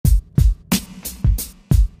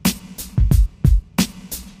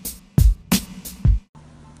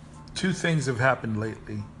Two things have happened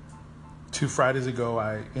lately. 2 Fridays ago,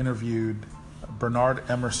 I interviewed Bernard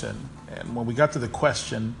Emerson, and when we got to the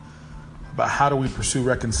question about how do we pursue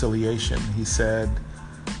reconciliation, he said,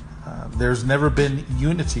 there's never been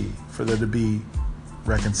unity for there to be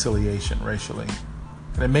reconciliation racially.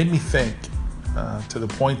 And it made me think to the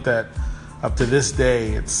point that up to this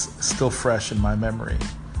day, it's still fresh in my memory.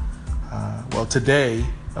 Well, today,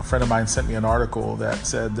 a friend of mine sent me an article that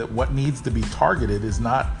said that what needs to be targeted is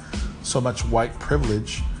not so much white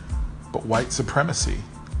privilege, but white supremacy.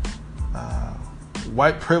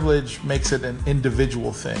 White privilege makes it an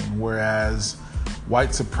individual thing, whereas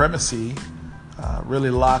white supremacy really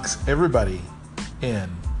locks everybody in.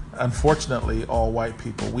 Unfortunately, all white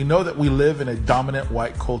people. We know that we live in a dominant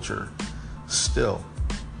white culture still.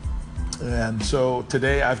 And so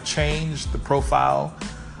today I've changed the profile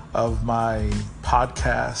of my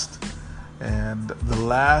podcast, and the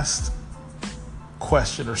last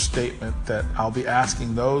question or statement that I'll be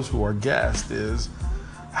asking those who are guests is,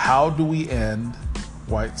 how do we end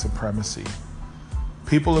white supremacy?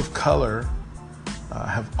 People of color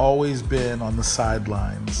have always been on the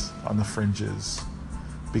sidelines, on the fringes,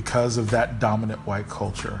 because of that dominant white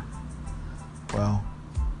culture. Well,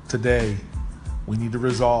 today we need to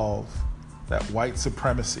resolve that white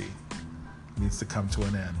supremacy needs to come to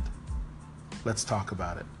an end. Let's talk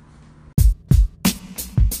about it.